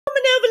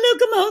have a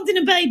look, I'm holding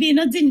a baby and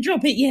I didn't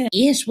drop it yet.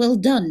 Yes, well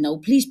done. No,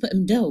 please put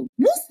him down.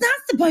 What's that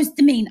supposed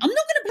to mean? I'm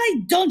not going to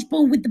play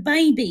dodgeball with the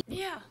baby.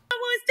 Yeah.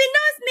 Oh, it's been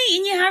nice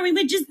meeting you, Harry.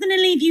 We're just going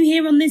to leave you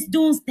here on this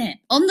doorstep.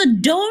 On the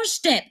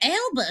doorstep,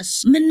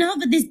 Albus.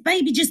 Minerva, this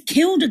baby just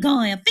killed a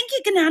guy. I think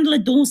you can handle a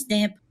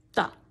doorstep.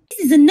 Stop. This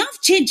is enough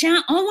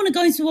chit-chat. I want to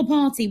go to a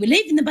party. We're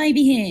leaving the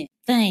baby here.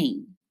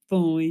 Fine.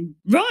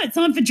 Right,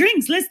 time for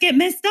drinks. Let's get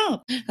messed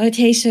up.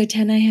 Okay, so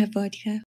can I have vodka?